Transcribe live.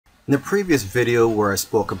In the previous video where I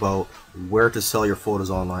spoke about where to sell your photos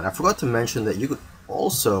online, I forgot to mention that you could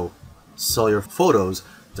also sell your photos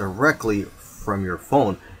directly from your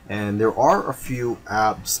phone, and there are a few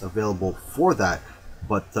apps available for that,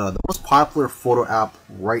 but the most popular photo app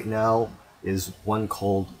right now is one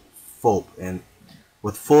called FOAP. And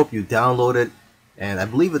with FOAP you download it, and I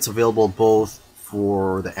believe it's available both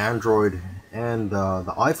for the Android and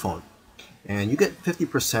the iPhone, and you get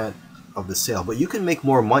 50% of the sale, but you can make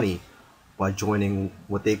more money by joining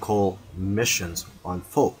what they call missions on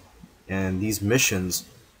FOAP. And these missions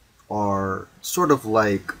are sort of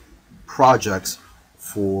like projects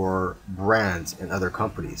for brands and other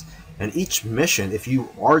companies, and each mission, if you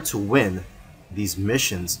are to win these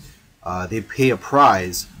missions, they pay a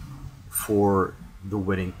prize for the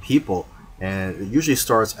winning people, and it usually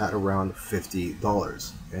starts at around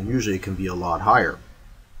 $50, and usually it can be a lot higher.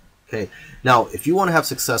 Okay, now if you want to have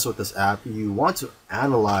success with this app, you want to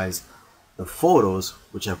analyze the photos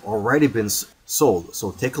which have already been sold.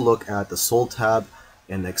 So take a look at the sold tab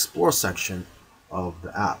in the explore section of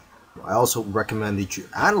the app. I also recommend that you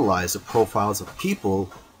analyze the profiles of people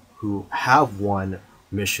who have won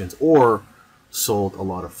missions or sold a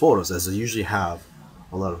lot of photos, as they usually have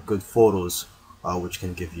a lot of good photos which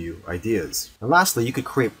can give you ideas. And lastly, you could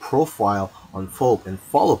create profile on FOAP and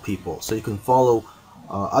follow people. So you can follow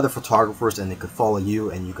other photographers and they could follow you,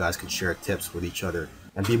 and you guys can share tips with each other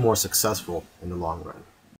and be more successful in the long run.